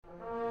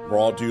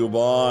Brought to you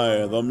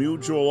by the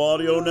Mutual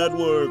Audio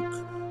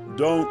Network.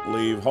 Don't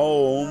leave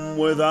home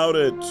without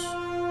it.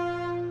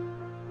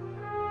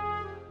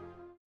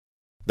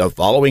 The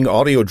following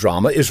audio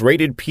drama is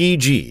rated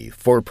PG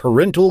for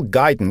parental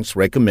guidance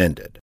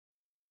recommended.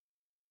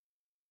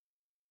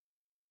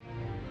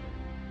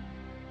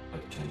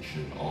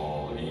 Attention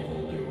all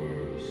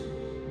evildoers,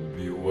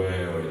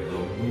 beware the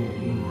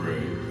moon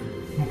wraith.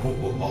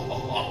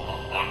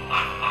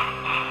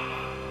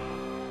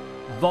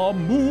 The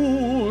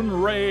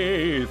Moon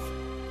Wraith!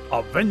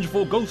 A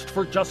vengeful ghost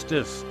for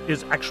justice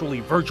is actually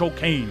Virgil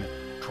Kane,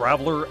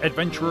 traveler,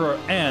 adventurer,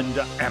 and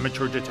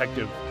amateur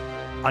detective.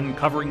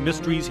 Uncovering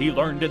mysteries he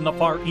learned in the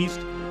Far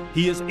East,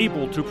 he is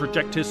able to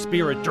project his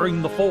spirit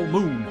during the full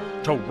moon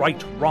to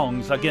right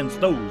wrongs against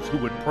those who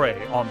would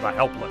prey on the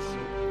helpless.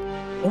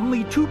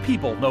 Only two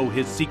people know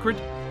his secret: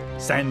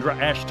 Sandra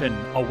Ashton,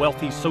 a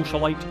wealthy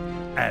socialite,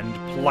 and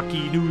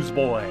plucky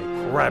newsboy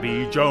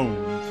Krabby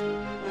Jones.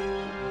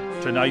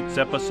 Tonight's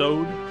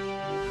episode,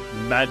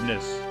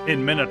 Madness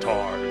in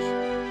Minotaurs.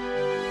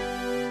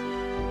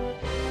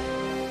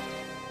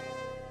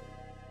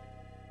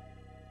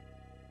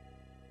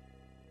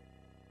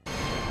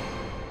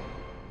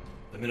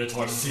 The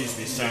Minotaur sees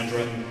me, Sandra.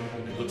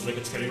 It looks like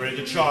it's getting ready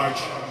to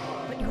charge.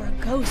 But you're a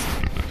ghost.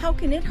 How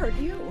can it hurt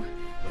you?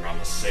 We're on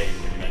the same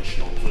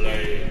dimensional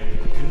plane.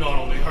 It can not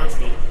only hurt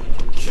me, it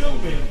can kill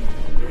me.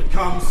 Here it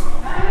comes.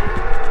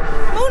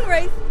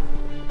 Moonwraith,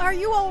 are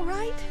you all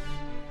right?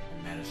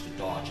 I managed to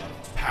dodge out of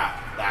its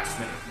path last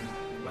minute.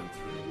 Went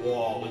through the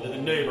wall into the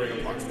neighboring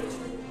apartment.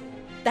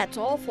 That's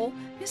awful.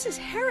 Mrs.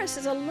 Harris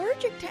is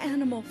allergic to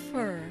animal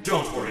fur.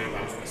 Don't worry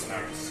about Miss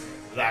Harris.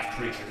 That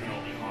creature can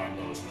only harm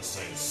those in the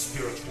same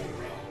spiritual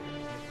realm.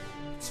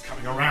 It's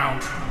coming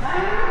around.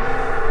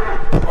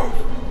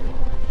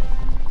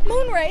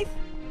 Moonwraith!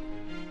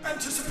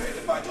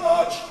 Anticipated my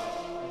dodge.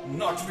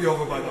 Knocked me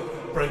over by the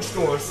French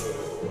doors.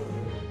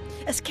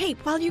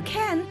 Escape while you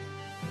can.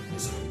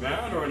 Is it a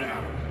man or an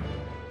animal?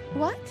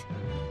 What?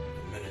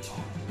 The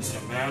Minotaur. Is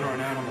it a man or an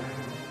animal?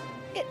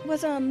 It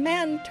was a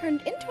man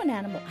turned into an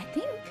animal, I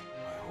think.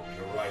 I hope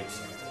you're right.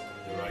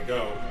 Here I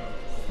go.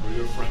 Through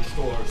your French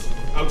doors.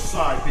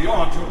 Outside,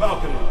 beyond your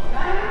balcony.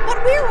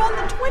 But we're on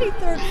the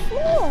 23rd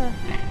floor.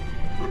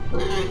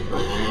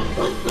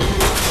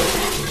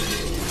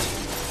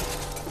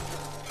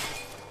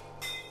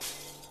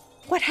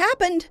 What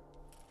happened?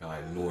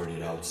 I lured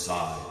it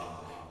outside.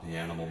 The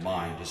animal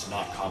mind is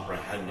not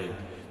comprehending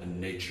the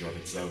nature of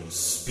its own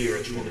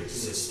spiritual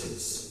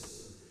existence.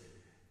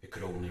 It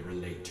could only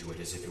relate to it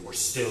as if it were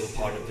still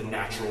part of the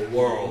natural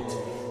world.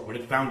 When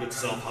it found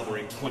itself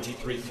hovering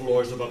 23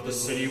 floors above the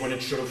city when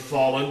it should have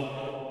fallen,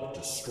 it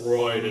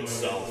destroyed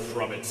itself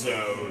from its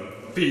own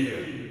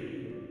fear.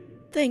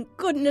 Thank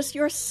goodness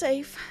you're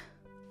safe.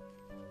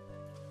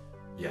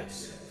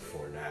 Yes,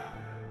 for now.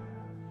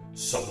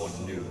 Someone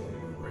knew the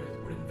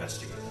Moonwraith would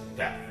investigate the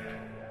theft,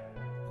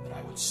 and that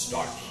I would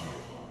start here.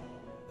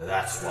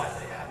 That's why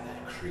they had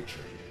that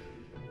creature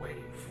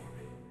waiting for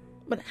me.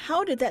 But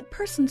how did that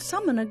person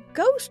summon a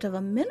ghost of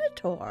a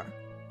minotaur?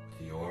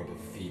 With the orb of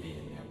Phoebe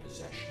in their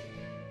possession,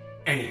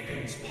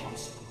 anything is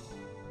possible.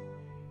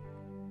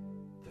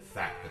 The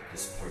fact that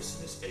this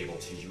person is able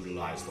to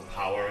utilize the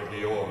power of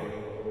the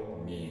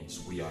orb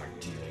means we are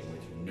dealing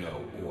with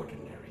no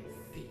ordinary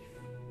thief.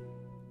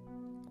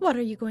 What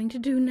are you going to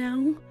do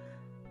now?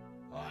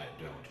 I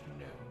don't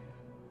know.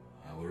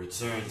 I will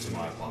return to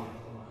my body,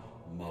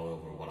 mull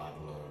over what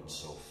I've learned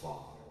so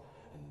far,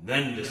 and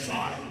then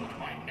decide what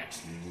my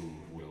next move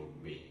will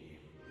be.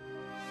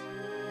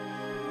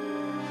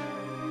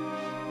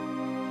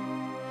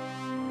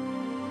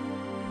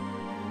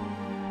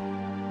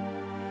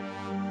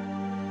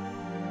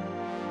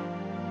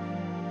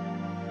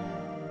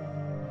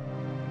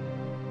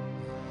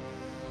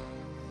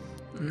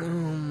 No,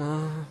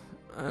 Ma.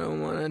 I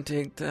don't want to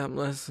take tap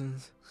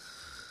lessons.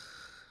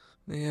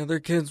 The other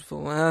kids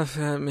will laugh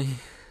at me.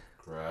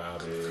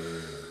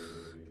 Krabby.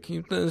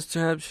 Keep those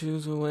tap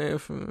shoes away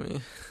from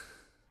me.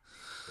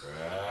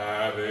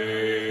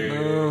 Krabby.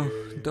 No,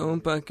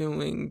 don't buck and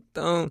wing.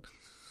 Don't.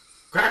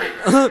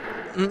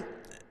 Krabby!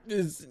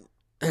 Is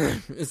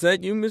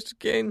that you, Mr.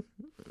 Kane?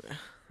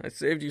 I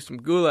saved you some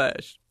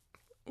goulash.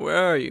 Where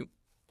are you?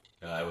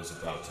 I was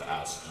about to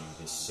ask you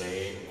the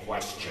same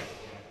question.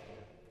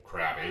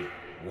 Krabby,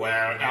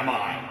 where am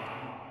I?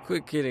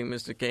 Quit kidding,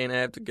 Mr. Kane. I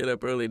have to get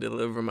up early to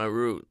deliver my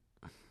route.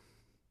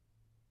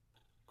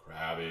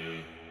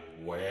 Krabby,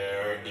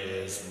 where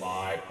is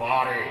my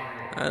body?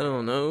 I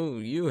don't know.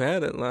 You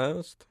had it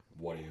last.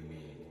 What do you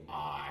mean,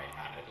 I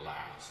had it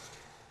last?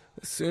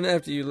 Soon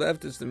after you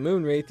left as the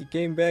Moonwraith, you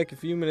came back a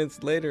few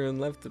minutes later and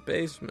left the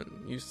basement.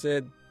 You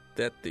said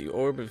that the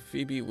orb of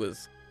Phoebe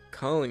was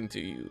calling to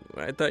you.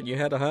 I thought you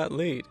had a hot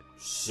lead.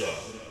 So,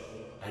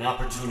 an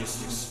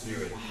opportunistic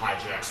spirit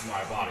hijacks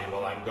my body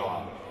while I'm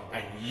gone,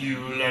 and you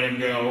let him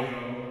go?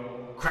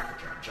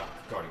 Crackerjack job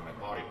guarding my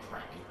body,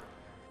 Krabby.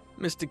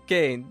 Mr.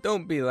 Kane,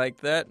 don't be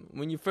like that.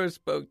 When you first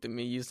spoke to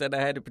me, you said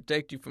I had to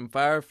protect you from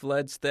fire,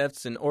 floods,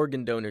 thefts, and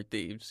organ donor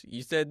thieves.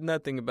 You said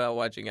nothing about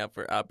watching out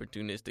for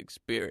opportunistic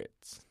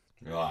spirits.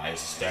 I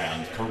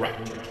stand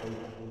corrected.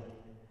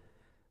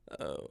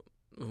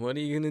 What are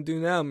you gonna do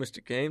now,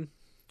 Mr. Kane?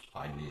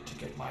 I need to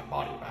get my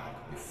body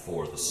back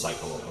before the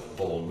cycle of the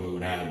full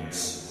moon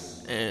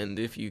ends. And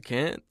if you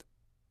can't?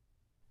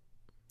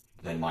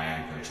 Then my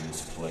anchor to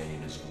this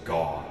plane is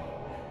gone,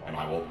 and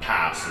I will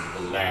pass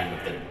into the land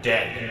of the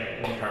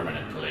dead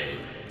permanently.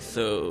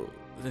 So,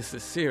 this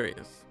is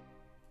serious?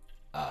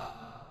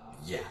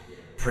 Yeah,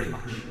 pretty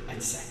much,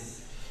 I'd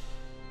say.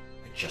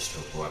 I just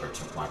hope whoever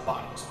took my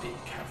body was being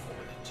careful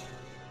with it.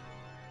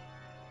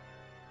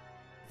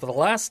 For the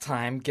last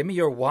time, give me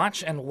your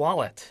watch and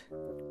wallet.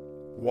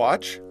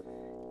 Watch?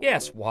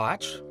 Yes,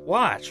 watch.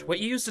 Watch. What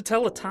you use to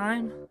tell the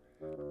time?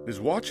 Is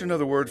watch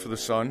another word for the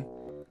sun?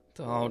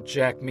 Don't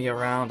jack me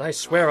around. I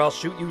swear I'll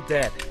shoot you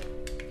dead.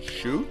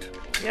 Shoot?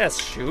 Yes,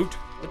 shoot.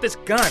 With this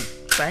gun.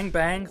 Bang,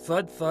 bang,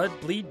 thud, thud,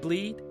 bleed,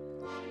 bleed.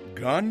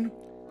 Gun?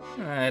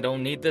 I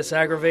don't need this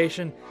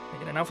aggravation. I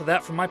get enough of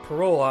that from my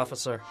parole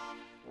officer.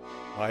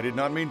 I did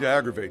not mean to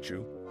aggravate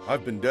you.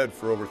 I've been dead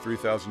for over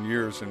 3,000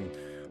 years, and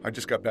I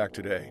just got back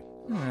today.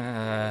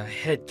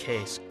 Head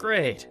case.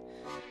 Great.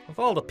 Of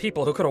all the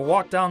people who could have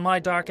walked down my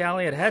dark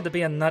alley, it had to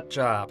be a nut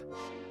job.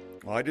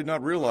 Well, I did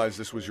not realize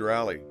this was your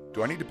alley.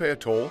 Do I need to pay a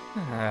toll?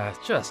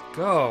 Just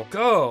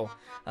go.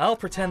 I'll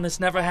pretend this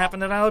never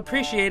happened, and I'll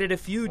appreciate it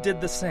if you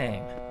did the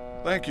same.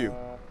 Thank you.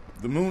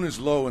 The moon is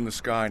low in the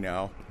sky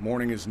now.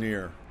 Morning is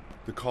near.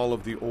 The call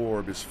of the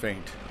orb is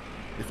faint.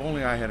 If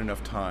only I had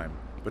enough time.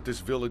 But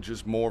this village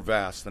is more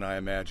vast than I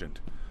imagined.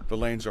 The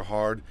lanes are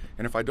hard,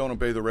 and if I don't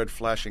obey the red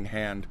flashing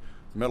hand,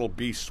 metal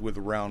beasts with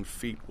round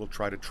feet will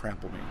try to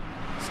trample me.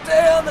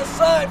 Stay on the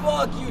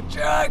sidewalk, you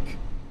jerk!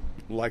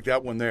 Like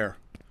that one there.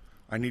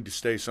 I need to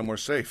stay somewhere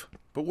safe.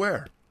 But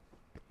where?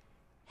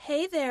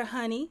 Hey there,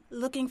 honey.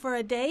 Looking for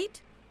a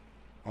date?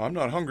 I'm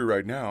not hungry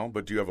right now,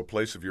 but do you have a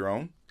place of your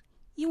own?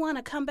 You want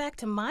to come back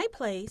to my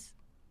place?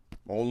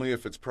 Only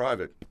if it's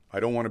private. I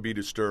don't want to be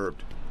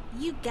disturbed.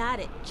 You got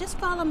it. Just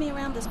follow me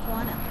around this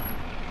corner.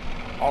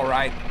 All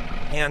right.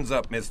 Hands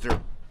up,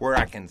 mister, where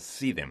I can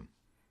see them.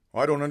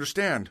 I don't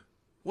understand.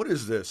 What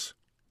is this?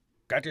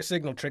 Got your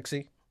signal,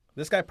 Trixie.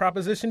 This guy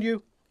propositioned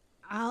you?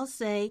 I'll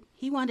say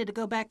he wanted to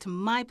go back to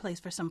my place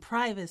for some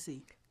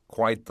privacy.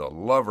 Quite the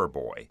lover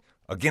boy.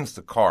 Against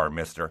the car,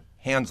 mister.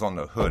 Hands on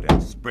the hood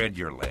and spread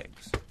your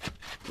legs.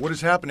 What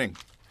is happening?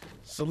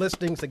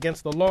 Soliciting's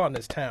against the law in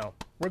this town.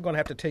 We're going to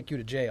have to take you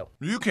to jail.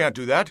 You can't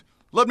do that.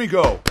 Let me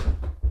go.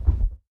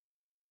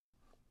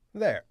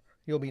 There.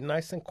 You'll be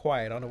nice and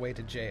quiet on the way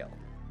to jail.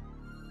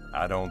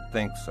 I don't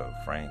think so,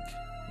 Frank.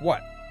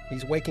 What?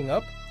 He's waking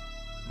up?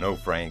 No,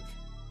 Frank.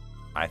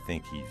 I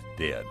think he's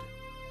dead.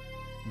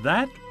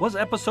 That was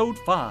episode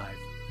 5,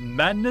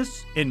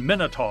 Madness in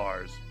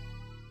Minotaurs.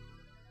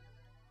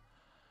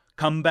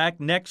 Come back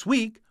next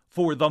week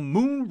for the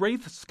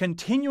Moonwraith's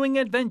continuing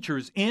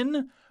adventures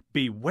in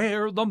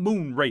Beware the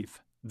Moonwraith,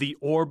 the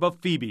Orb of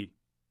Phoebe.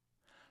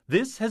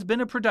 This has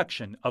been a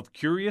production of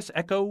Curious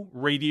Echo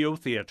Radio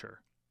Theater.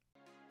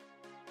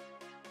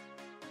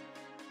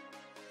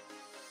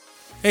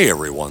 Hey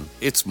everyone,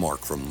 it's Mark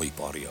from Leap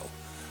Audio.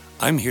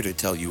 I'm here to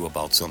tell you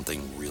about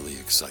something really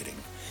exciting.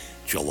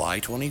 July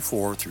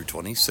 24 through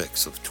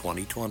 26 of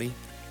 2020,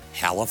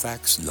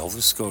 Halifax,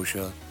 Nova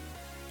Scotia,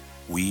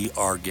 we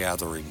are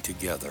gathering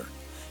together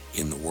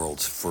in the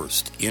world's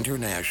first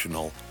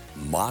international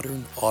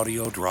modern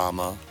audio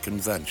drama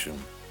convention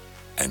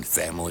and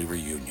family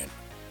reunion.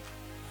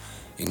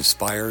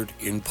 Inspired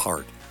in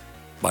part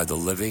by the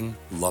living,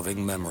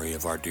 loving memory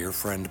of our dear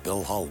friend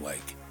Bill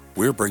Hollweg,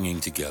 we're bringing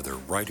together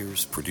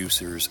writers,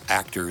 producers,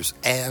 actors,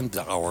 and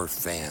our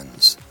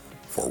fans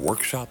for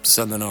workshops,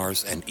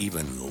 seminars, and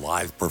even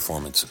live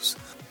performances.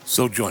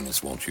 So join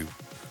us, won't you?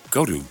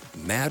 Go to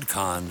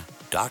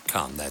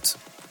madcon.com, that's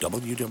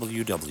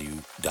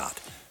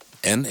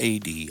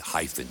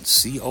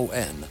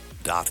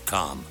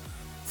www.mad-con.com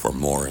for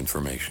more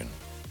information.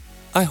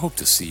 I hope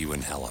to see you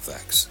in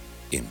Halifax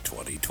in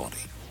 2020.